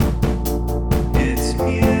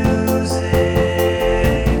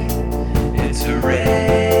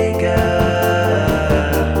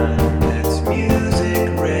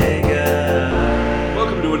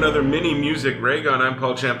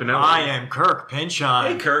Paul Ciampanelli. I am Kirk Pinchon.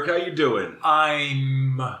 Hey, Kirk, how you doing?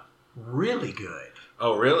 I'm really good.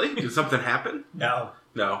 Oh, really? Did something happen? No.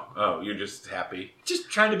 No. Oh, you're just happy. Just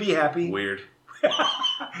trying to be happy. Weird.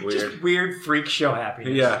 Just weird freak show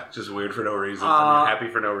happiness. Yeah, just weird for no reason. I'm happy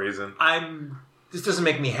for no reason. This doesn't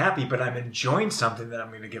make me happy, but I'm enjoying something that I'm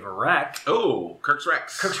going to give a rec. Oh, Kirk's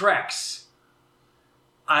Rex. Kirk's Rex.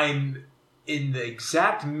 I'm in the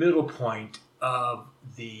exact middle point of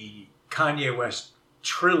the Kanye West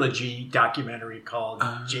trilogy documentary called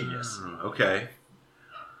Genius. Okay.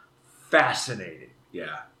 Fascinating.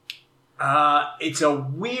 Yeah. It's a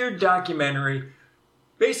weird documentary.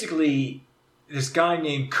 Basically, this guy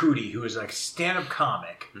named Cootie, who is like a stand-up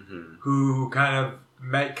comic, who kind of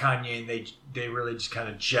met Kanye and they really just kind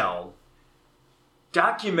of gelled,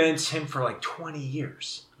 documents him for like 20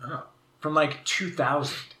 years. Oh. From like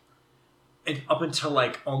 2000 and up until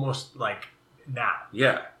like almost like now.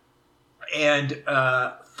 Yeah. And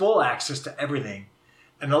full access to everything.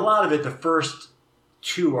 And a lot of it, the first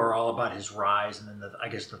two are all about his rise, and then I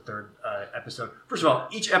guess the third episode. First of all,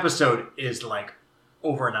 each episode is like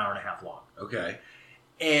over an hour and a half long. Okay.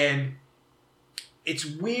 And it's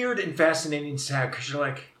weird and fascinating and sad because you're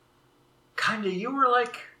like, Kanye, you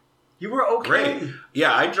were okay. Great.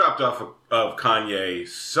 Yeah, I dropped off of Kanye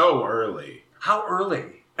so early. How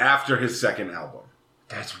early? After his second album.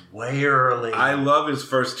 That's way early. I love his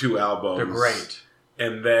first two albums. They're great.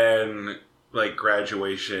 And then, like,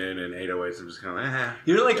 Graduation and 808s, I'm just kind of like,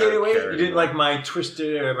 You didn't like 808? You didn't like my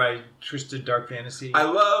Twisted Dark Fantasy? I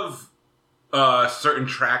love certain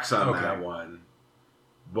tracks on that one,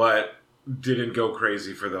 but didn't go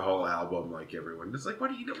crazy for the whole album like everyone. It's like,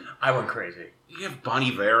 what are you doing? I went crazy. You have Bon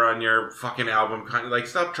Iver on your fucking album. Kind of like,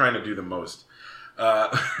 stop trying to do the most.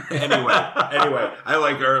 Anyway, I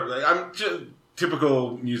like early. I'm just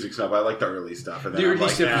typical music stuff. I like the early stuff, and then I'm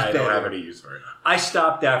like, I don't have any use for it. I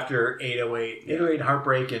stopped after 808, 808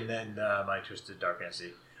 Heartbreak, and then my Twisted Dark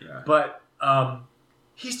Fantasy. Yeah. But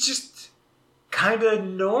he's just kind of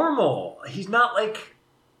normal. He's not like,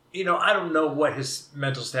 I don't know what his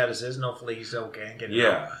mental status is, and hopefully he's okay and getting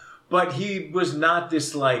help. But he was not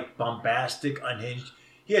this like bombastic, unhinged.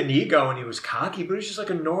 He had an ego and he was cocky, but he was just like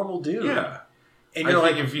a normal dude. Yeah. And you're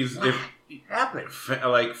like, if happened?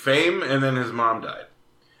 Like fame, and then his mom died.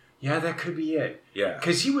 Yeah, that could be it. Yeah.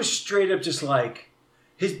 Because he was straight up just like,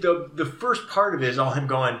 the first part of it is all him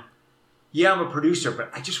going, yeah, I'm a producer, but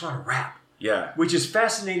I just want to rap. Yeah. Which is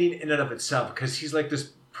fascinating in and of itself, because he's like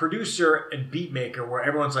this producer and beat maker where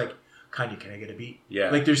everyone's like, Kanye, can I get a beat? Yeah.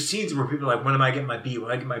 Like there's scenes where people are like, when am I getting my beat?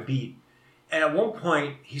 When I get my beat? And at one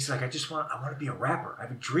point, he's like, I want to be a rapper. I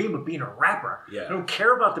have a dream of being a rapper. Yeah. I don't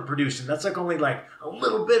care about the producing. That's like only like a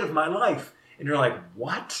little bit of my life. And you're like,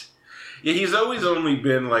 what? Yeah, he's always only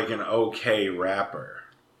been like an okay rapper.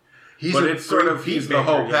 He's the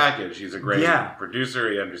whole package. He's a great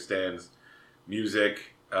producer. He understands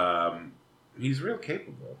music. He's real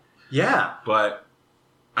capable. Yeah. But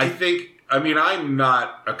I'm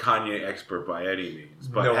not a Kanye expert by any means.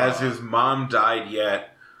 But has his mom died yet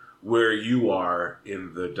where you are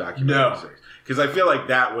in the documentary series? Because I feel like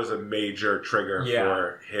that was a major trigger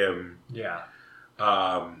for him. Yeah.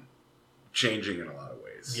 Changing in a lot of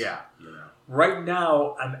ways. Yeah. Right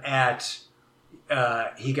now, I'm at.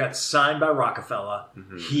 He got signed by Rockefeller.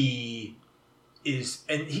 Mm-hmm. He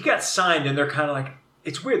got signed, and they're kind of like,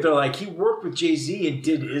 it's weird. They're like, he worked with Jay-Z and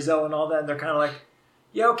did Izzo and all that, and they're kind of like,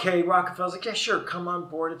 yeah, okay. Rockefeller's like, yeah, sure, come on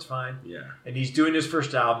board, it's fine. Yeah. And he's doing his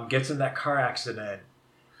first album, gets in that car accident.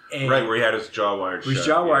 And where he had his jaw wired shut. His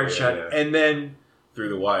jaw wired shut, and then Through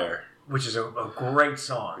the Wire, which is a great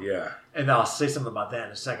song. Yeah. And I'll say something about that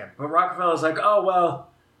in a second. But Rockefeller's like, oh, well,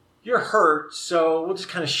 you're hurt, so we'll just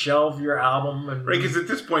kind of shelve your album. And right, because at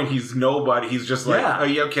this point, he's nobody. He's just like, oh,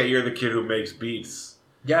 yeah, okay, you're the kid who makes beats.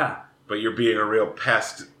 Yeah. But you're being a real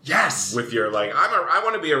pest. Yes. With your, like, I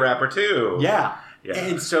want to be a rapper, too. Yeah. Yeah.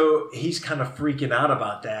 And so he's kind of freaking out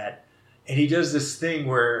about that. And he does this thing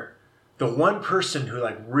where the one person who,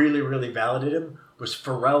 like, really, really validated him was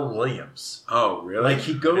Pharrell Williams. Oh, really? Like,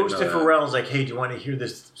 he goes to Pharrell and is like, hey, do you want to hear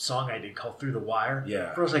this song I did called Through the Wire?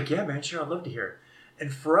 Yeah. Pharrell's like, yeah, man, sure, I'd love to hear it.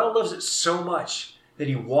 And Pharrell loves it so much that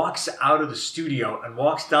he walks out of the studio and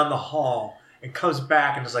walks down the hall and comes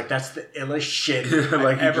back and is like, that's the illest shit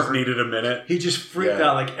like, he ever just heard. Needed a minute. He just freaked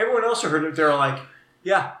out. Like, everyone else who heard it, they're like,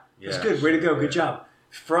 yeah, it's good. Way to go. Good job.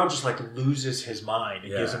 Pharrell just, like, loses his mind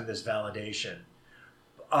and gives him this validation.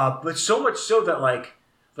 But so much so that, like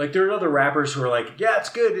there are other rappers who are like, yeah, it's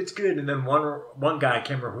good. And then one guy, I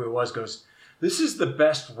can't remember who it was, goes, this is the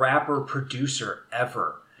best rapper producer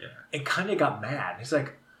ever. Yeah. And kind of got mad. He's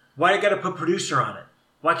like, why do I got to put producer on it?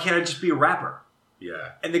 Why can't I just be a rapper?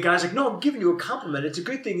 Yeah. And the guy's like, no, I'm giving you a compliment. It's a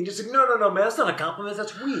good thing. And he's like, no, man, that's not a compliment.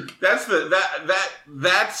 That's weak. That's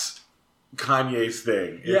that's Kanye's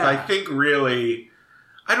thing. Yeah. I think really,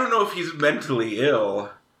 I don't know if he's mentally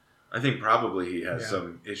ill. I think probably he has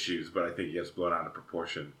some issues, but I think he gets blown out of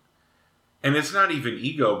proportion. And it's not even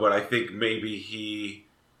ego, but I think maybe he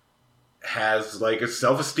has like a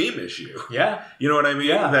self-esteem issue. Yeah. You know what I mean?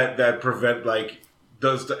 Yeah. That prevent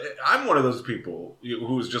I'm one of those people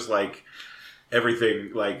who's just like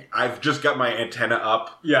everything, like I've just got my antenna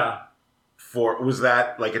up. Yeah. Was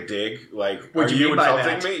that like a dig? Like, are you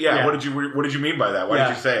insulting me? Yeah. What did you mean by that? Why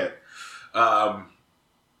did you say it? And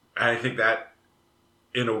I think that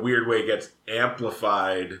in a weird way gets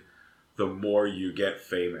amplified the more you get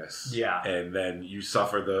famous. Yeah. And then you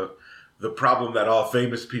suffer the problem that all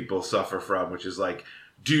famous people suffer from, which is like,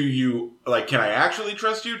 can I actually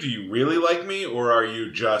trust you? Do you really like me? Or are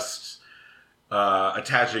you just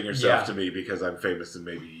attaching yourself to me because I'm famous and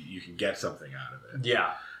maybe you can get something out of it?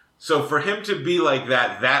 Yeah. So for him to be like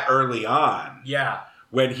that early on,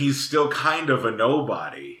 when he's still kind of a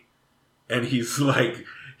nobody, and he's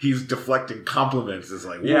deflecting compliments, is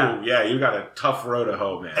like, whoa, you got a tough road to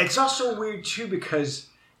hoe, man. It's also weird too because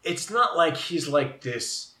it's not like he's like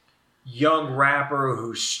this young rapper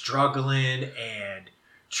who's struggling and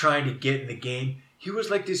trying to get in the game. He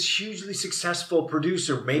was like this hugely successful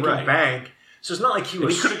producer making bank. So it's not like he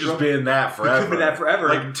was. He could have just been that forever. He could have been that forever.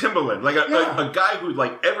 Like Timbaland, like a guy who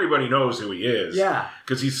like everybody knows who he is. Yeah,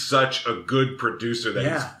 because he's such a good producer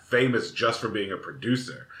that he's famous just for being a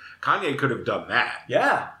producer. Kanye could have done that.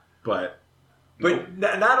 Yeah, but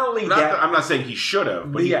not only that. I'm not saying he should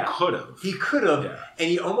have, but he could have. He could have, and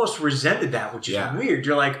he almost resented that, which is weird.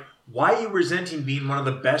 You're like, why are you resenting being one of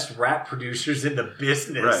the best rap producers in the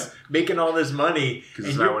business, making all this money,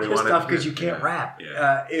 and you're pissed off because you can't rap?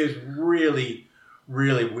 Yeah. It was really,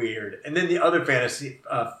 really weird. And then the other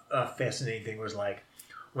fascinating thing was like,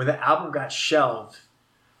 when the album got shelved,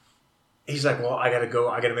 he's like, well, I got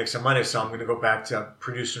to make some money, so I'm going to go back to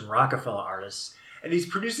producing Rockefeller artists. And he's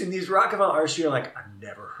producing these Rockefeller artists. You're like, I've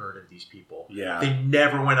never heard of these people. Yeah. They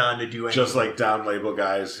never went on to do anything. Just like down label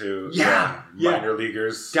guys who, minor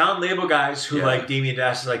leaguers. Down label guys who like Damian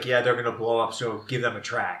Dash is like, they're going to blow up, so give them a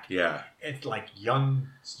track. Yeah. It's like young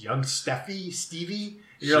Stevie.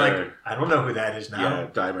 You're like, I don't know who that is now. Yeah,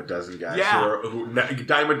 dime a dozen guys. Yeah.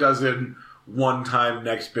 Dime a dozen one-time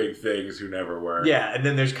next big things who never were. Yeah, and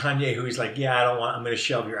then there's Kanye who he's like, I'm going to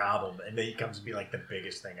shelve your album. And then he comes to be like the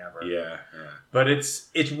biggest thing ever. Yeah. But it's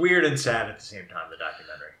weird and sad at the same time, the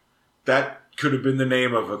documentary. That could have been the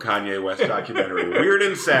name of a Kanye West documentary. Weird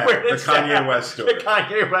and sad. Kanye West story. The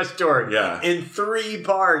Kanye West story. Yeah. In 3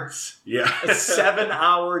 parts. Yeah. A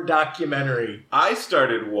 7-hour documentary. I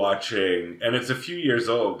started watching, and it's a few years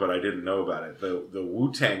old, but I didn't know about it, the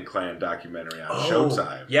Wu-Tang Clan documentary on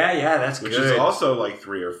Showtime. Yeah, that's which good. Which is also like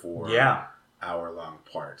 3 or 4 hour-long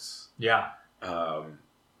parts. Yeah.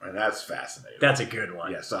 And that's fascinating. That's a good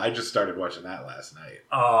one. Yeah, so I just started watching that last night.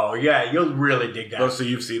 Oh, yeah, you'll really dig that. Oh, so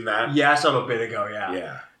you've seen that? Yeah, I saw it a bit ago,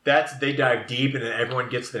 yeah. Yeah. They dive deep and then everyone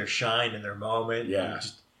gets their shine and their moment. Yeah.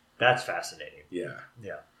 That's fascinating. Yeah.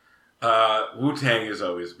 Yeah. Wu-Tang has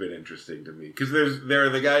always been interesting to me. Because there are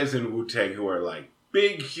the guys in Wu-Tang who are like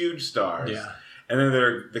big, huge stars. Yeah. And then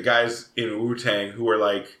there are the guys in Wu-Tang who are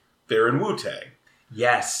like, they're in Wu-Tang.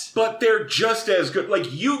 Yes. But they're just as good.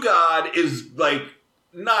 Like, U-God is like,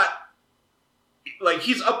 not like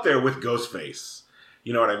he's up there with Ghostface,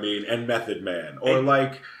 you know what I mean, and Method Man, or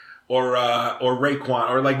Raekwon,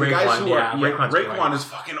 or like the guys who are Raekwon is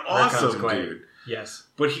fucking awesome, dude. Yes,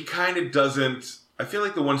 but he kind of doesn't. I feel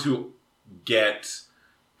like the ones who get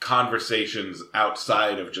conversations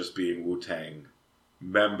outside of just being Wu-Tang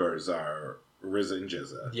members are RZA and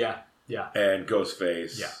GZA, yeah, and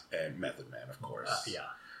Ghostface, and Method Man, of course,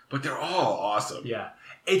 But they're all awesome,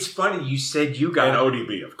 It's funny, you said U-God. And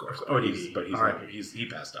ODB, of course. ODB. But he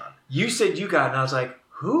passed on. You said U-God, and I was like,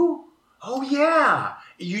 who? Oh, yeah.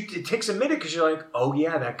 It takes a minute because you're like, oh,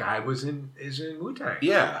 yeah, that guy is in Wu-Tang.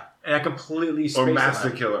 Yeah. And I completely spaced Or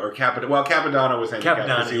Master Killer, or Capadonna. Well, Capadonna was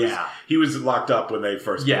handicapped because he was locked up when they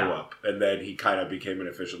first blew up. And then he kind of became an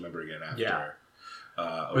official member again after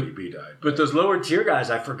ODB died. But those lower tier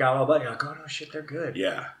guys, I forgot all about. You're like, oh, no, shit, they're good.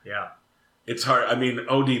 Yeah. Yeah. It's hard. I mean,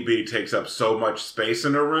 ODB takes up so much space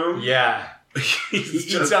in a room. Yeah. He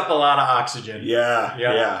eats up a lot of oxygen.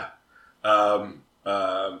 Yeah.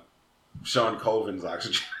 Sean Colvin's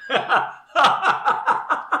oxygen.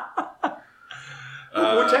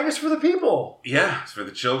 Wu-Tang is for the people. Yeah, it's for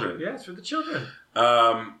the children. Yeah, it's for the children.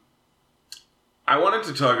 I wanted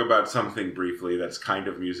to talk about something briefly that's kind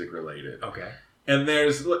of music related. Okay. And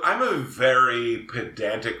I'm a very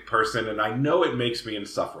pedantic person, and I know it makes me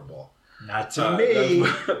insufferable. Not to me.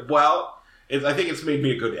 Well, I think it's made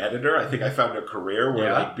me a good editor. I think I found a career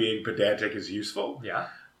where like being pedantic is useful. Yeah.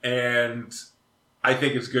 And I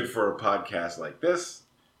think it's good for a podcast like this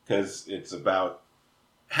because it's about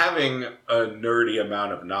having a nerdy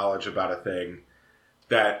amount of knowledge about a thing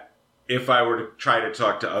that if I were to try to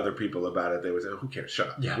talk to other people about it, they would say, who cares? Shut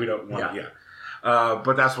up. Yeah. We don't want to. Yeah.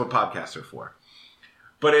 But that's what podcasts are for.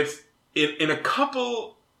 But it's in a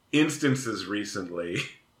couple instances recently,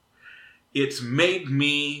 it's made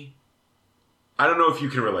me, I don't know if you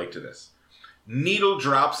can relate to this, needle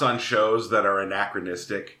drops on shows that are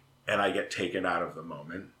anachronistic and I get taken out of the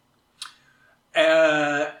moment.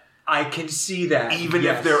 I can see that. Even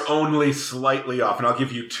if they're only slightly off. And I'll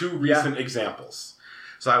give you two recent examples.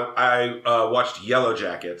 So I watched Yellow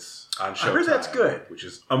Jackets on Showtime. I heard that's good. Which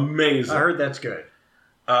is amazing. I heard that's good.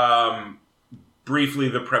 Briefly,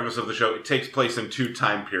 the premise of the show, it takes place in two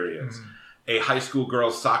time periods. Mm-hmm. A high school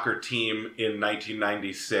girls soccer team in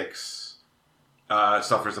 1996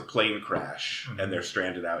 suffers a plane crash, and they're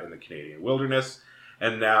stranded out in the Canadian wilderness.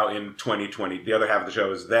 And now in 2020, the other half of the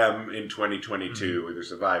show is them in 2022, with their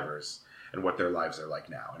survivors, and what their lives are like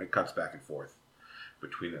now. And it cuts back and forth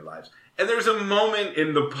between their lives. And there's a moment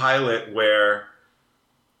in the pilot where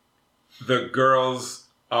the girls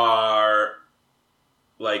are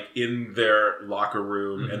like in their locker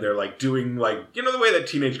room and they're like doing like, you know, the way that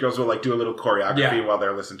teenage girls will like do a little choreography while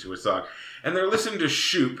they're listening to a song. And they're listening to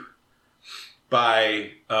Shoop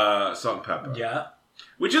by Salt-N-Pepa. Yeah.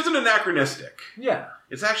 Which isn't anachronistic. Yeah.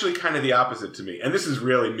 It's actually kind of the opposite to me. And this is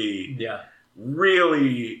really me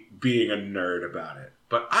really being a nerd about it.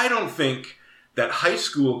 But I don't think that high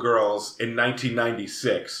school girls in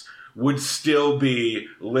 1996 would still be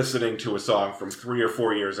listening to a song from 3 or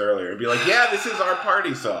 4 years earlier and be like, yeah, this is our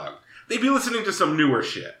party song. They'd be listening to some newer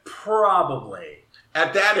shit. Probably.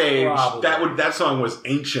 At that age, that song was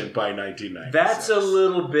ancient by 1996. That's a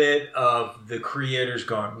little bit of the creators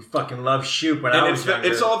going, we fucking love Shoop when I was younger.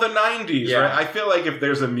 It's all the 90s, right? I feel like if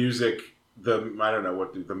there's a music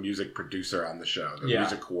producer on the show, the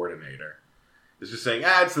music coordinator, is just saying,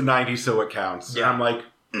 it's the 90s, so it counts. Yeah. And I'm like,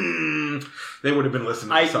 they would have been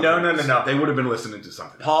listening to something else. No. They would have been listening to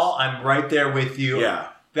something Paul, I'm right there with you. Yeah.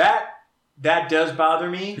 That does bother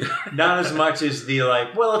me. Not as much as the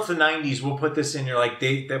like, well, it's the 90s, we'll put this in. You're like,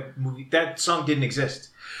 that song didn't exist.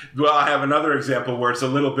 Well, I have another example where it's a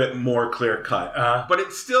little bit more clear cut. But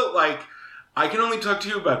it's still like, I can only talk to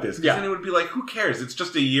you about this. Because then it would be like, who cares? It's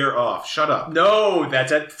just a year off. Shut up. No,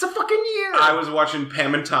 it's a fucking year. I was watching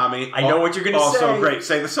Pam and Tommy. I know what you're going to say. Also great.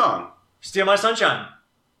 Say the song. Steal My Sunshine.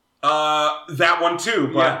 That one too.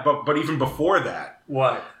 But even before that.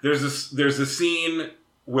 What? There's a scene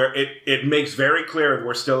where it makes very clear that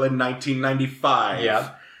we're still in 1995.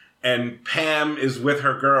 Yeah. And Pam is with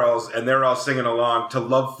her girls, and they're all singing along to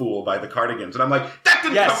Love Fool by the Cardigans. And I'm like, that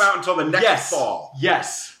didn't come out until the next fall.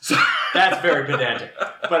 Yes. So that's very pedantic.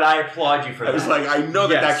 But I applaud you for that. I was like, I know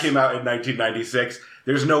that came out in 1996.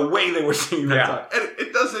 There's no way they were singing that song. And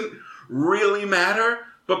it doesn't really matter,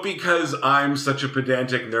 but because I'm such a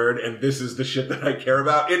pedantic nerd and this is the shit that I care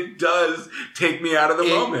about, it does take me out of the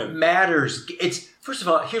moment. It matters. First of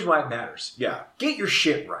all, here's why it matters. Yeah. Get your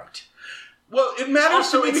shit right. Well, it matters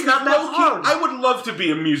also, to me. It's not that hard. I would love to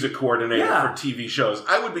be a music coordinator for TV shows.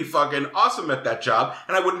 I would be fucking awesome at that job,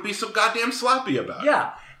 and I wouldn't be so goddamn sloppy about it.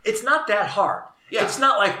 Yeah. It's not that hard. Yeah. It's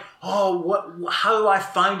not like, how do I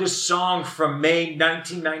find a song from May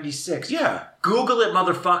 1996? Yeah. Google it,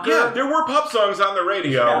 motherfucker. Yeah, there were pop songs on the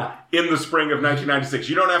radio in the spring of 1996.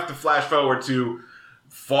 You don't have to flash forward to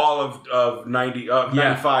fall of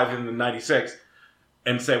 95 in the 96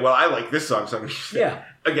 and say, well, I like this song. So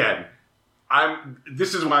again,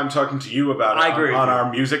 this is why I'm talking to you about it on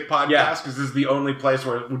our music podcast, because this is the only place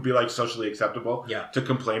where it would be like socially acceptable to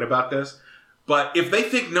complain about this. But if they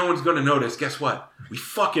think no one's going to notice, guess what? We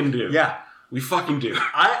fucking do. Yeah. We fucking do.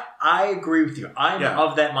 I agree with you. I'm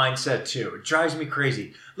of that mindset too. It drives me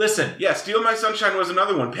crazy. Listen. Yeah, Steal My Sunshine was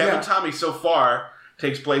another one. Pam and Tommy so far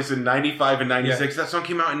takes place in 95 and 96. That song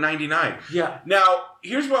came out in 99. Yeah. Now,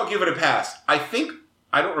 here's where I'll give it a pass. I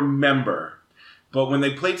don't remember, but when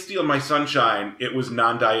they played Steal My Sunshine, it was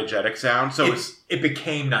non-diegetic sound. So it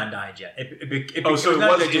became non-diegetic. It was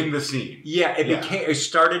in the scene. Yeah, it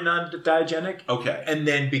started non-diegetic. Okay. And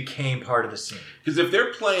then became part of the scene. Because if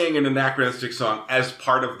they're playing an anachronistic song as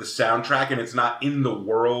part of the soundtrack and it's not in the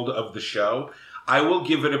world of the show, I will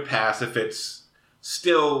give it a pass if it's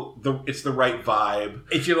still it's the right vibe.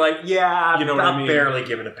 If you're like, yeah, you know what I mean? Barely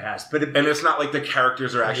give it a pass. And it's not like the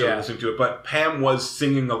characters are actually listening to it, but Pam was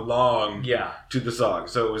singing along to the song.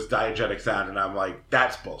 So it was diegetic sound, and I'm like,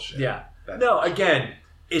 that's bullshit. Yeah. Again,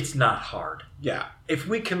 it's not hard. Yeah. If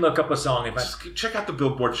we can look up a song... Just check out the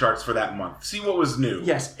Billboard charts for that month. See what was new.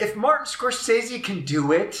 Yes. If Martin Scorsese can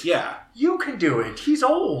do it... Yeah. You can do it. He's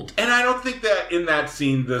old. And I don't think that in that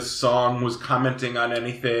scene the song was commenting on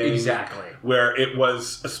anything. Exactly. Where it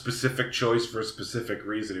was a specific choice for a specific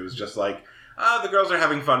reason. It was just like, the girls are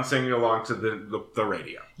having fun singing along to the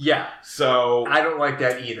radio. Yeah. So... I don't like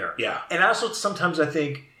that either. Yeah. And also sometimes I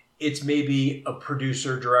think it's maybe a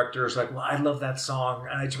producer, director is like, well, I love that song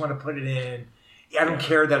and I just want to put it in. I don't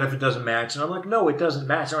care that if it doesn't match. And I'm like, no, it doesn't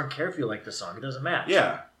match. I don't care if you like the song. It doesn't match.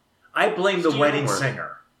 Yeah. I blame The Wedding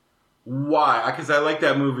Singer. Why? Because I like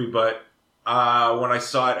that movie, but when I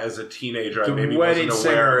saw it as a teenager, I maybe wasn't aware. The Wedding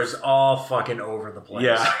Singer is all fucking over the place.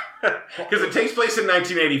 Yeah. Because it takes place in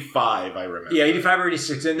 1985, I remember. Yeah, 85 or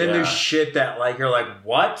 86. And then there's shit that, like, you're like,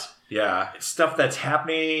 what? Yeah. Stuff that's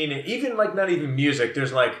happening. Even, like, not even music.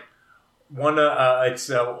 There's, like, one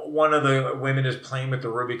of the women is playing with the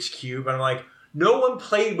Rubik's Cube. And I'm like, no one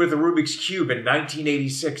played with the Rubik's Cube in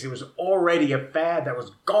 1986. It was already a fad that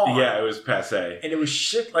was gone. Yeah, it was passé. And it was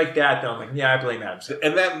shit like that I'm like, yeah, I blame that.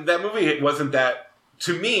 And that movie, it wasn't that,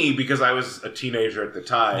 to me, because I was a teenager at the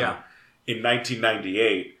time, in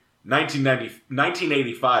 1998,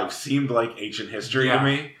 1985 seemed like ancient history to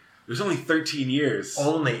me. It was only 13 years.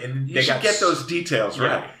 Only. And you should get those details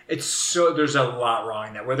right. It's so, there's a lot wrong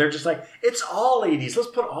in that, where they're just like, it's all 80s. Let's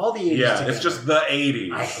put all the 80s together. It's just the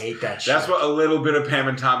 80s. I hate that shit. That's what a little bit of Pam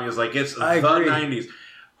and Tommy is like. It's the 90s.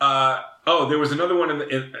 There was another one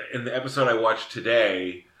in the episode I watched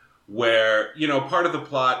today where, part of the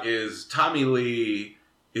plot is Tommy Lee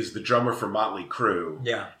is the drummer for Motley Crue.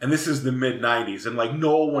 Yeah. And this is the mid-90s, and, like,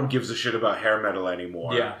 no one gives a shit about hair metal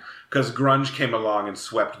anymore. Yeah. Because grunge came along and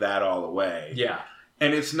swept that all away. Yeah.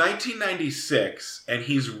 And it's 1996, and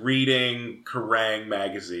he's reading Kerrang!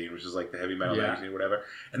 Magazine, which is, like, the heavy metal magazine or whatever.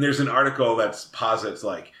 And there's an article that posits,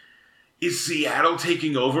 like, is Seattle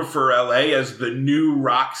taking over for LA as the new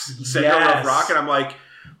center of rock? And I'm like,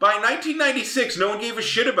 by 1996, no one gave a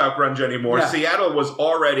shit about grunge anymore. Yeah. Seattle was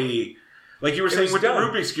already... Like you were saying with the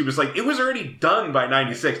Rubik's Cube, it's like, it was already done by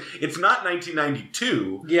 96. It's not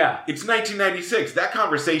 1992. Yeah. It's 1996. That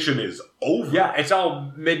conversation is over. Yeah, it's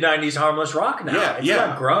all mid-90s harmless rock now. Yeah, it's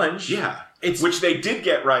not grunge. Yeah. Which they did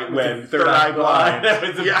get right when Third Eye Blind. That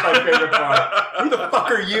was my favorite part. Who the fuck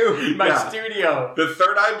are you in my studio? The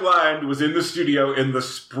Third Eye Blind was in the studio in the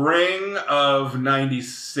spring of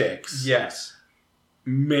 96. Yes.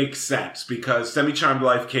 Makes sense because Semi-Charmed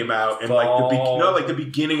Life came out in like the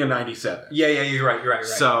beginning of 97. Yeah, you're right.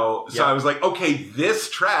 So I was like, okay, this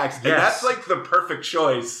tracks, and that's like the perfect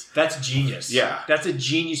choice. That's genius. Yeah, that's a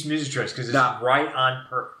genius music choice because it's right on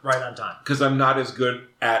time. Because I'm not as good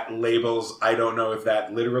at labels. I don't know if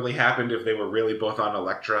that literally happened. If they were really both on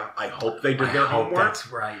Elektra, I hope they did their homework. That's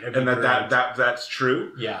right, and that's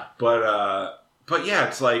true. Yeah, but yeah,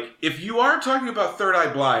 it's like if you are talking about Third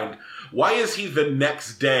Eye Blind. Why is he the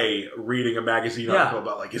next day reading a magazine article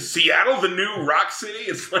about, like, is Seattle the new rock city?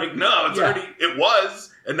 It's like, no, it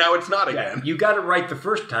was, and now it's not again. You got it right the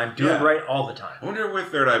first time. Do it right all the time. I wonder where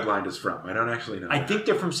Third Eye Blind is from. I don't actually know. I think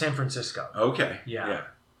they're from San Francisco. Okay. Yeah.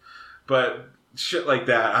 But shit like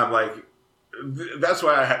that, I'm like, that's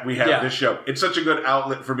why we have this show. It's such a good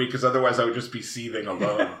outlet for me, because otherwise I would just be seething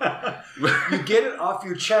alone. You get it off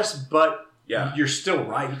your chest, but... Yeah. You're still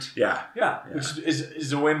right. Yeah. Which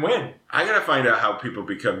is a win-win. I gotta find out how people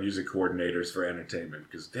become music coordinators for entertainment,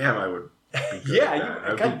 because damn, I would be good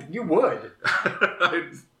at that. You would. I'd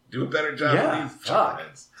do a better job with these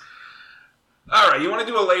giants. All right, you want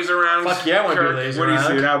to do a laser round? Fuck yeah, I want to do a laser round. What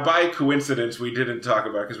do you see? Now, by coincidence, we didn't talk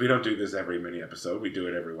about, because we don't do this every mini-episode. We do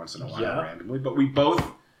it every once in a while randomly. But we both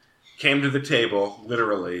came to the table,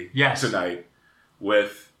 literally, tonight,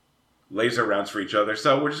 with... laser rounds for each other,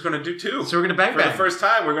 so we're just going to do two. So we're going to bang. For the first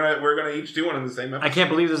time, we're going to each do one in the same episode. I can't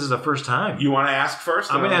believe this is the first time. You want to ask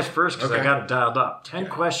first? I'm going to ask first because I got it dialed up. 10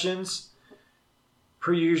 questions,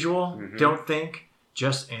 per usual. Mm-hmm. Don't think,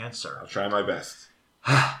 just answer. I'll try my best.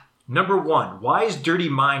 Number 1, why is Dirty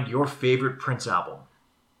Mind your favorite Prince album?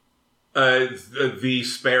 The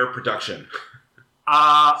Spare production.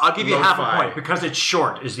 I'll give you half a point because it's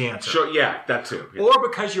short is the answer. Short, yeah, that too. Yeah. Or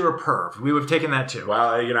because you're a perv. We would have taken that too.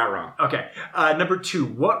 Well, you're not wrong. Okay. Number 2,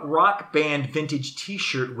 what rock band vintage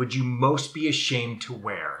t-shirt would you most be ashamed to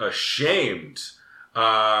wear? Ashamed?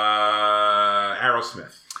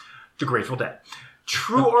 Aerosmith. The Grateful Dead.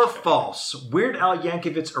 True or false, Weird Al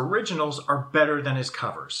Yankovic's originals are better than his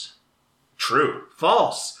covers? True.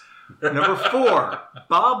 False. Number 4,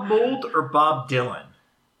 Bob Mould or Bob Dylan?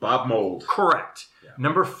 Bob Mould. Correct. Yeah.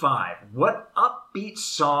 Number 5, what upbeat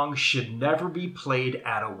song should never be played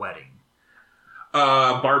at a wedding?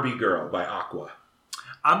 Barbie Girl by Aqua.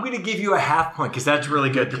 I'm going to give you a half point because that's really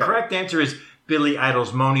good. Okay. The correct answer is Billy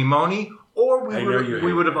Idol's Moni Moni, or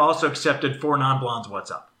we would have also accepted Four Non-Blondes' What's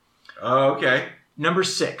Up. Oh, okay. Number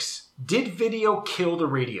 6, did video kill the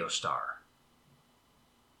radio star?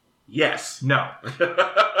 Yes. No.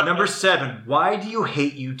 Number 7, why do you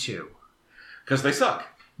hate U2? Because they suck.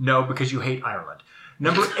 No, because you hate Ireland.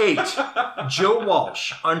 Number 8, Joe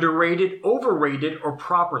Walsh, underrated, overrated, or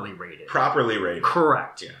properly rated? Properly rated.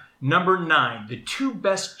 Correct. Yeah. Number 9, the 2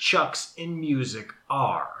 best Chucks in music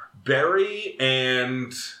are? Barry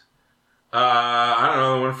and, I don't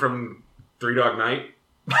know, the one from Three Dog Night.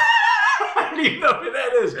 I don't even know who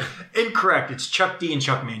that is. Incorrect. It's Chuck D and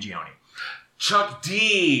Chuck Mangione. Chuck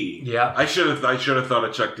D. Yeah. I should have thought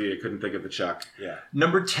of Chuck D. I couldn't think of the Chuck. Yeah.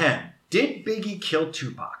 Number 10, did Biggie kill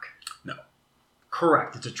Tupac? No.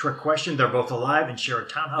 Correct. It's a trick question. They're both alive and share a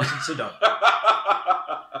townhouse in Sedona.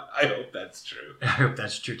 I hope that's true. I hope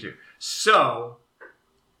that's true too. So,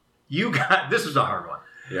 this was a hard one.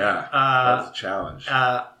 Yeah. That was a challenge.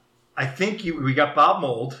 I think we got Bob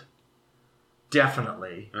Mould.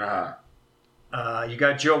 Definitely. Uh-huh. You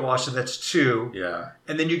got Joe Walsh, so that's 2. Yeah.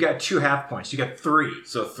 And then you got 2 half points. You got 3.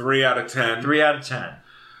 So 3 out of 10. 3 out of 10.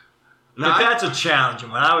 But that's a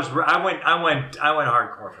challenging one. I went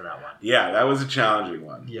hardcore for that one. Yeah, that was a challenging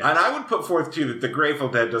one. Yes. And I would put forth too that the Grateful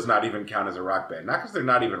Dead does not even count as a rock band. Not because they're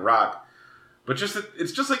not even rock, but just that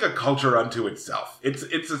it's just like a culture unto itself. It's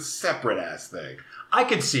a separate ass thing. I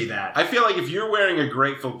could see that. I feel like if you're wearing a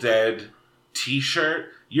Grateful Dead t-shirt,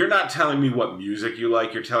 you're not telling me what music you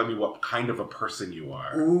like. You're telling me what kind of a person you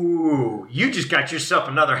are. Ooh, you just got yourself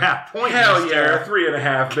another half point. Hell yeah,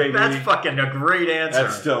 3.5, baby. That's fucking a great answer.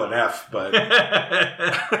 That's still an F, but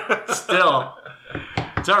still,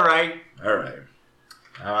 it's all right. All right.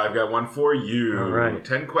 I've got one for you. All right.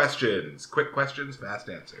 10 questions. Quick questions, fast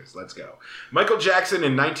answers. Let's go. Michael Jackson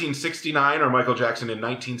in 1969 or Michael Jackson in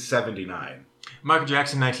 1979? Michael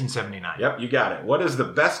Jackson, 1979. Yep, you got it. What is the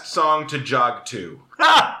best song to jog to?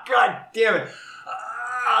 Ah, God damn it.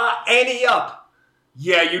 Annie Up.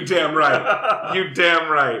 Yeah, you damn right. You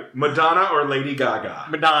damn right. Madonna or Lady Gaga?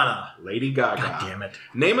 Madonna. Lady Gaga. God damn it.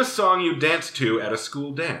 Name a song you danced to at a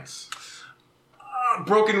school dance.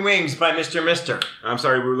 Broken Wings by Mr. Mister. I'm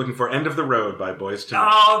sorry, we were looking for End of the Road by Boyz II Men.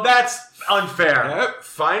 Oh, that's unfair. Yep.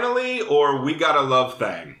 Finally or We Gotta Love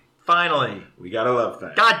Thang? Finally. We Gotta Love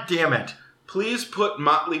Thang. God damn it. Please put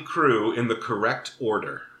Motley Crue in the correct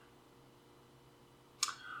order.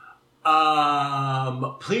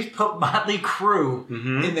 Please put Motley Crue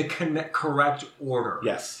in the correct order.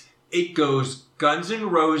 Yes. It goes Guns N'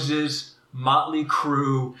 Roses, Motley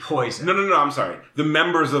Crue, Poison. No, I'm sorry. The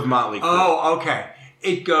members of Motley Crue. Oh, okay.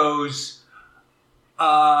 It goes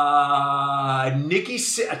Nikki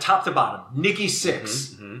top to bottom. Nikki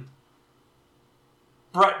Sixx,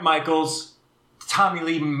 Bret Michaels, Tommy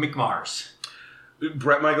Lee McMars.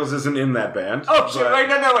 Bret Michaels isn't in that band. Oh shit! Wait,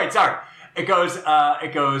 wait. Sorry. It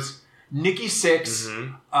goes Nikki Sixx,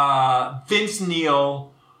 Vince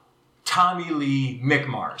Neil, Tommy Lee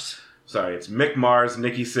McMars. Sorry, it's Mick Mars,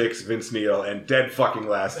 Nikki Sixx, Vince Neil, and dead fucking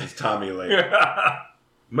last is Tommy Lee.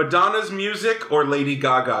 Madonna's music or Lady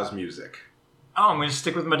Gaga's music? Oh, I'm going to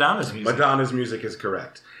stick with Madonna's music. Madonna's music is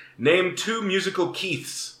correct. Name 2 musical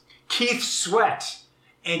Keiths. Keith Sweat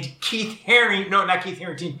and Keith Haring. No, not Keith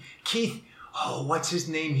Harrington. Keith. Oh, what's his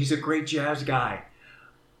name? He's a great jazz guy.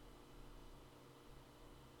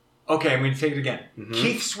 Okay, I'm going to take it again.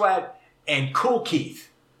 Keith Sweat and Cool Keith.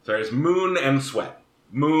 Sorry, it's Moon and Sweat.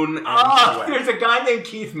 Moon and Sweat. There's a guy named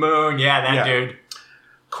Keith Moon. Yeah, that dude.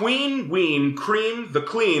 Queen, Ween, Cream, The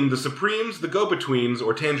Clean, The Supremes, The Go-Betweens,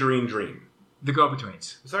 or Tangerine Dream? The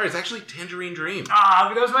Go-Betweens. Sorry, it's actually Tangerine Dream.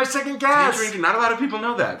 That was my second guess. Tangerine Dream. Not a lot of people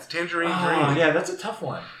know that. It's Tangerine Dream. Yeah, that's a tough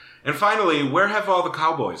one. And finally, where have all the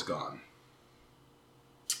cowboys gone?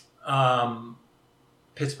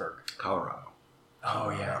 Pittsburgh. Colorado.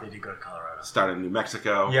 Oh, yeah, they did go to Colorado. Started in New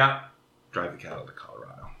Mexico. Yeah. Drive the cattle to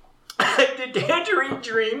Colorado. Did Tangerine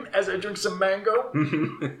Dream, as I drink some mango,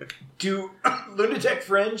 do Lunatic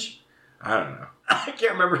Fringe? I don't know. I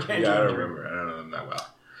can't remember Tangerine Dream. I don't remember. I don't know them that well.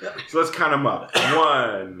 Yep. So let's count them up.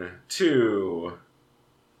 1, 2,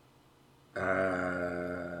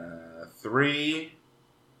 3.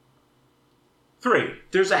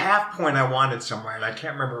 There's a half point I wanted somewhere, and I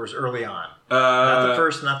can't remember. It was early on. Not the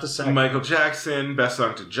first, not the second. Michael Jackson, best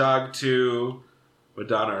song to jog to.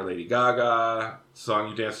 Madonna or Lady Gaga, song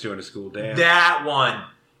you dance to in a school dance. That one.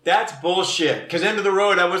 That's bullshit. Because End of the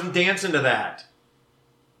Road, I wasn't dancing to that.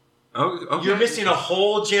 Oh, okay. You're missing a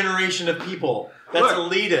whole generation of people. That's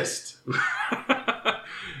elitist.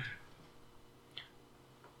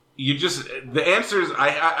 You just the answers.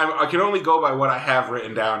 I can only go by what I have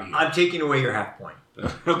written down here. I'm taking away your half point.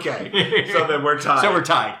 Okay, so then we're tied. So we're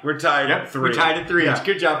tied. We're tied at 3. We're tied at 3. Yeah.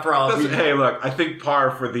 Good job for all of you. Hey, look, I think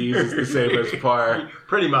par for these is the same as par.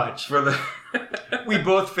 Pretty much. For the. We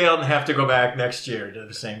both failed and have to go back next year to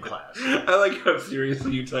the same class. I like how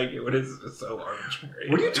seriously you take it when it's so arbitrary.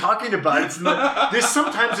 What are you talking about? This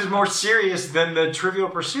sometimes is more serious than the Trivial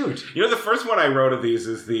Pursuit. You know, the first one I wrote of these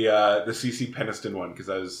is the CeCe Peniston one, because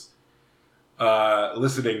I was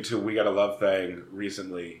listening to We Gotta Love Thing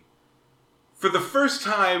recently. For the first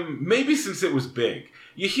time, maybe since it was big,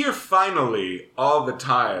 you hear finally all the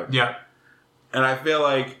time. Yeah. And I feel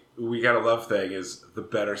like We Gotta Love Thing is the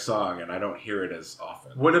better song, and I don't hear it as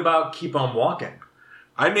often. What about Keep On Walking?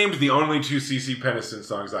 I named the only 2 CeCe Peniston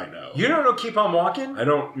songs I know. You don't know Keep On Walking? I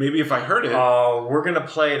don't. Maybe if I heard it. Oh, we're going to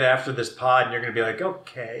play it after this pod, and you're going to be like,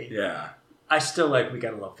 okay. Yeah. I still like We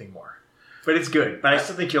Gotta Love Thing more. But it's good. But I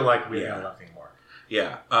still think you'll like We Gotta Love Thing more.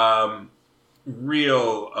 Yeah.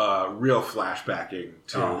 Real flashbacking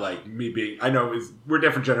to like me being. I know we're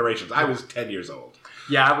different generations. I was 10 years old.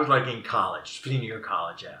 Yeah, I was like in college, senior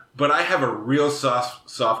college. Yeah, but I have a real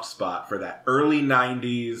soft spot for that early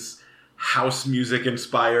 '90s house music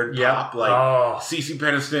inspired pop, like CeCe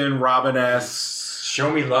Peniston, Robin S.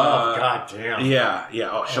 Show Me Love. God damn. Yeah.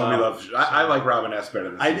 Oh, Show Me Love. I like Robin S.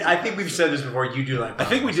 better than I think we've said this before. You do like Robin I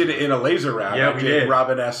think we did it in a laser round. Yeah, we did.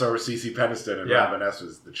 Robin S. or CeCe Peniston, and Robin S.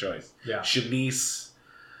 was the choice. Yeah. Shanice,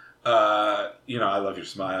 I Love Your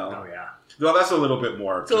Smile. Oh, yeah. Well, that's a little bit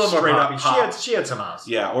more. It's a little more poppy. Pop. She had some house.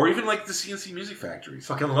 Yeah, or even like the CNC Music Factory.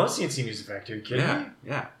 Fucking love CNC Music Factory. Are you kidding me?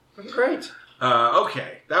 Yeah. Fucking great.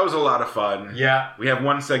 Okay, that was a lot of fun. Yeah. We have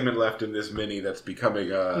one segment left in this mini that's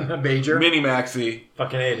becoming a major. Mini maxi.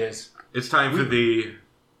 Fucking it is. It's time for the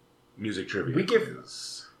music trivia. We give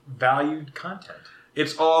valued content.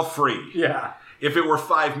 It's all free. Yeah. If it were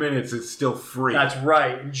 5 minutes, it's still free. That's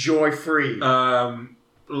right. Enjoy free.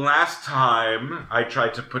 Last time, I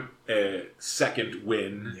tried to put a second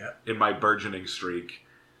win in my burgeoning streak,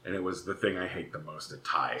 and it was the thing I hate the most, a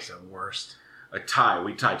tie. It's the worst. A tie.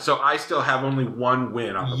 We tied. So I still have only one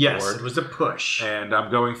win on the board. Yes, it was a push. And I'm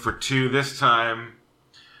going for 2 this time.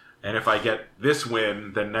 And if I get this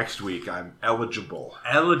win, then next week I'm eligible.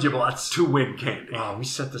 That's to win candy. Oh, we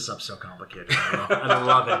set this up so complicated. I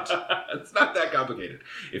love it. It's not that complicated.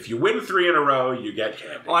 If you win 3 in a row, you get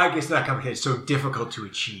candy. Oh, I guess not complicated. So difficult to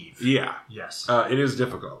achieve. Yeah. Yes. It is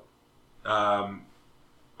difficult.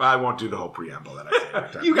 I won't do the whole preamble that I say every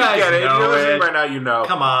time. You guys get it. know if you're listening it. right now, you know.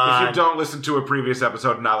 Come on. If you don't listen to a previous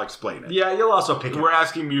episode, and I'll explain it. Yeah, you'll also pick it. We're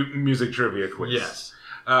asking music trivia quiz. Yes.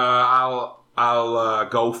 I'll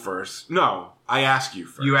go first. No, I ask you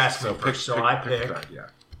first. You ask me first, so I pick. Yeah.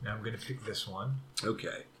 Now I'm going to pick this one.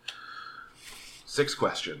 Okay. 6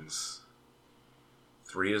 questions.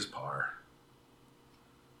 3 is par.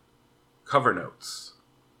 Cover notes.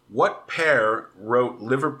 What pair wrote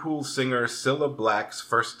Liverpool singer Cilla Black's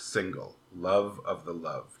first single, Love of the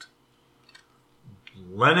Loved?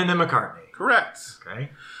 Lennon and McCartney. Correct.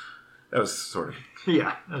 Okay. That was sort of...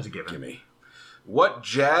 Yeah, that was a given. Gimme. What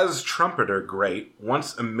jazz trumpeter great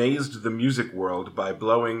once amazed the music world by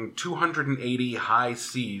blowing 280 high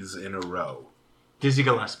C's in a row? Dizzy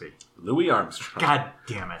Gillespie. Louis Armstrong. God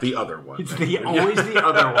damn it. The other one. It's always the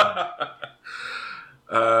other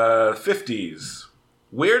one. 50s.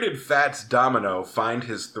 Where did Fats Domino find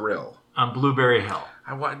his thrill? On Blueberry Hill.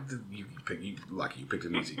 You picked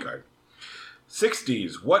an easy card.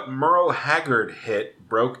 60s. What Merle Haggard hit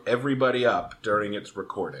broke everybody up during its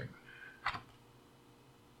recording?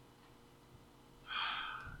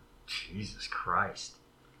 Jesus Christ.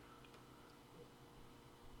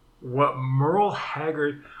 What Merle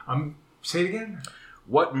Haggard... say it again?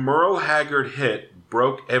 What Merle Haggard hit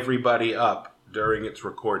broke everybody up during its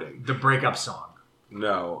recording? The breakup song.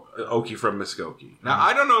 No, Okie from Muskogee. Now,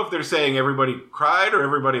 I don't know if they're saying everybody cried or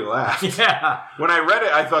everybody laughed. Yeah. When I read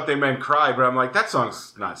it, I thought they meant cried, but I'm like, that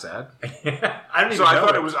song's not sad. I don't even know. So I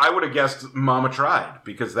thought it. it was, I would have guessed Mama Tried,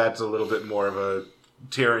 because that's a little bit more of a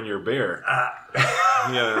tear in your beer.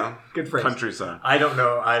 Good phrase. Country song. I don't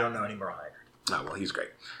know any Merle Haggard. Oh, well, he's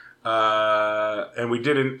great. And we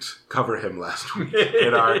didn't cover him last week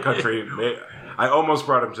in our country. I almost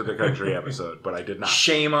brought him to the country episode, but I did not.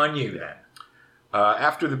 Shame on you, then.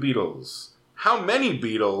 After the Beatles, how many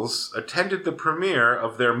Beatles attended the premiere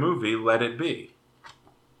of their movie Let It Be?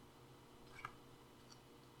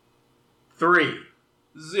 3.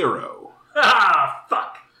 0. Ah,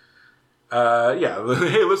 fuck.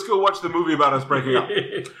 Hey, let's go watch the movie about us breaking up.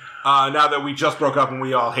 Now that we just broke up and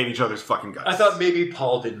we all hate each other's fucking guts. I thought maybe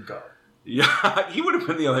Paul didn't go. Yeah, he would have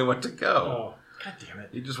been the only one to go. Oh, God damn it.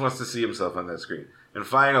 He just wants to see himself on that screen. And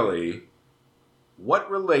finally, what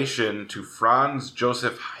relation to Franz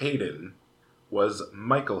Joseph Haydn was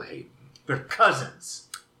Michael Haydn? They're cousins.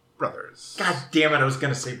 Brothers. God damn it, I was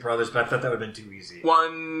going to say brothers, but I thought that would have been too easy.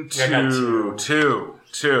 1, 2, Yeah,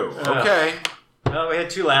 2. Okay. Well, we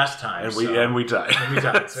had 2 last time. And we tied.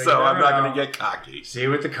 So I'm not going to get cocky. See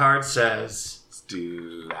what the card says. Let's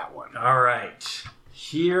do that one. All right.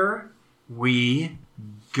 Here we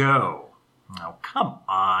go. Oh, come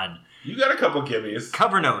on. You got a couple gimmies.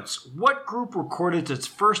 Cover notes. What group recorded its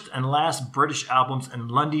first and last British albums in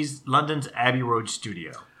London's Abbey Road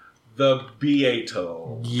studio? The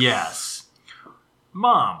Beatles. Yes.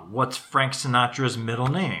 Mom, what's Frank Sinatra's middle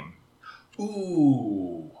name?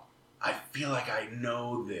 Ooh. I feel like I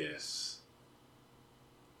know this.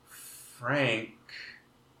 Francis?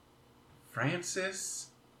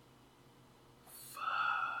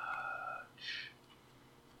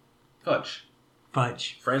 Fudge.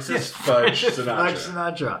 Francis Fudge Sinatra. Fudge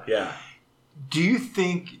Sinatra. Yeah. Do you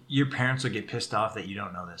think your parents will get pissed off that you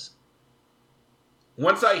don't know this?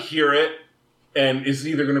 Once I hear it, and it's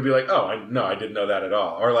either going to be like, oh, I didn't know that at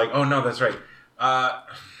all. Or like, oh, no, that's right.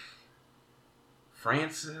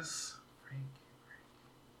 Francis?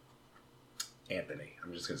 Anthony.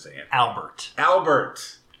 I'm just going to say Anthony. Albert.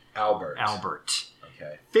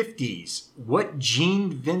 Okay. 50s. What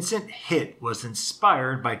Gene Vincent hit was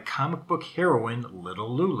inspired by comic book heroine Little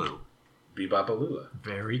Lulu? Bebopalula.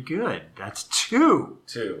 Very good. That's 2.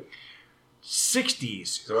 60s.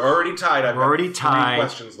 So we're already tied. I've got 3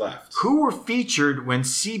 questions left. Who were featured when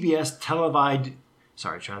CBS televised...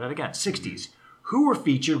 Sorry, try that again. 60s. Who were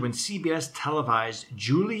featured when CBS televised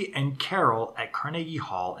Julie and Carol at Carnegie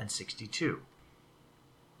Hall in 62?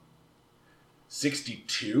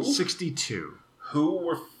 62? 62. Who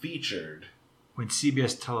were featured when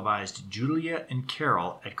CBS televised Julia and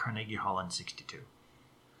Carol at Carnegie Hall in 62?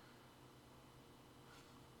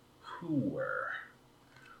 Who were?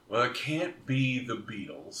 Well, it can't be the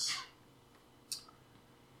Beatles.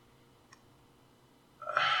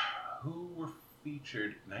 Who were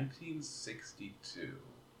featured 1962?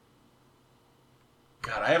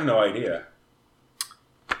 God, I have no idea.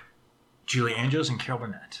 Julie Andrews and Carol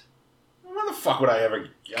Burnett. Where the fuck would I ever...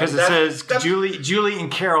 Because it says Julie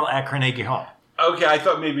and Carol at Carnegie Hall. Okay, I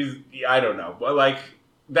thought maybe... I don't know. But, like,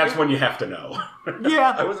 that's when you have to know.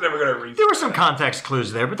 Yeah. I was never going to read There were some context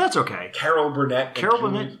clues there, but that's okay. Carol Burnett.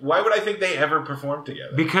 Why would I think they ever performed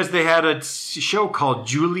together? Because they had a show called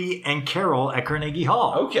Julie and Carol at Carnegie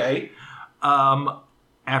Hall. Okay.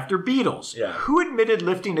 After Beatles. Yeah. Who admitted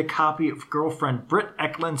lifting a copy of girlfriend Britt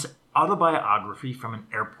Ekland's autobiography from an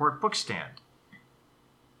airport bookstand?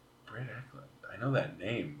 Britt Ekland. I know that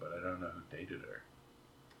name, but I don't know who dated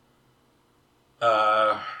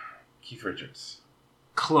her. Keith Richards.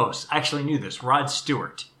 Close. I actually knew this. Rod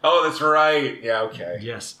Stewart. Oh, that's right. Yeah, okay.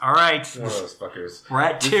 Yes. All right. One of those fuckers. We're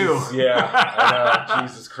at 2. I know.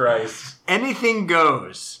 Jesus Christ. Anything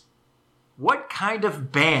goes. What kind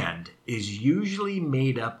of band is usually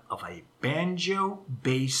made up of a banjo,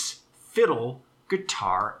 bass, fiddle,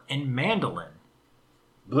 guitar, and mandolin?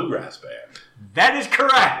 Bluegrass band. That is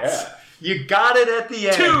correct. Yeah. You got it at the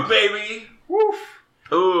end. 2, baby. Woof.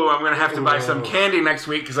 Ooh, I'm going to have to buy some candy next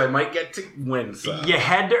week because I might get to win some. You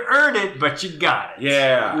had to earn it, but you got it.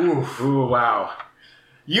 Yeah. Oof. Ooh, wow.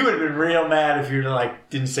 You would have been real mad if you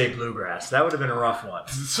didn't say bluegrass. That would have been a rough one.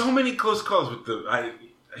 So many close calls with I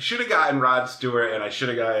should have gotten Rod Stewart and I should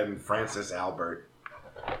have gotten Francis Albert.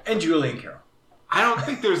 And Julie and Carol. I don't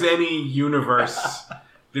think there's any universe,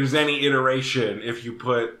 there's any iteration if you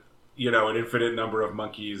put, an infinite number of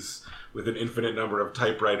monkeys with an infinite number of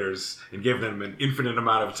typewriters and give them an infinite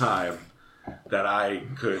amount of time that I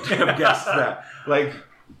could have guessed that. Like,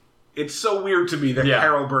 it's so weird to me that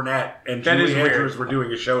Carol Burnett and Julie Andrews were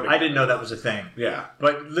doing a show together. I didn't know that was a thing. Yeah.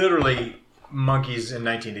 But literally, monkeys in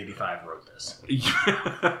 1985 wrote this.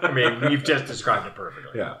 I mean, you've just described it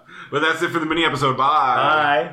perfectly. Yeah. But that's it for the mini episode. Bye. Bye.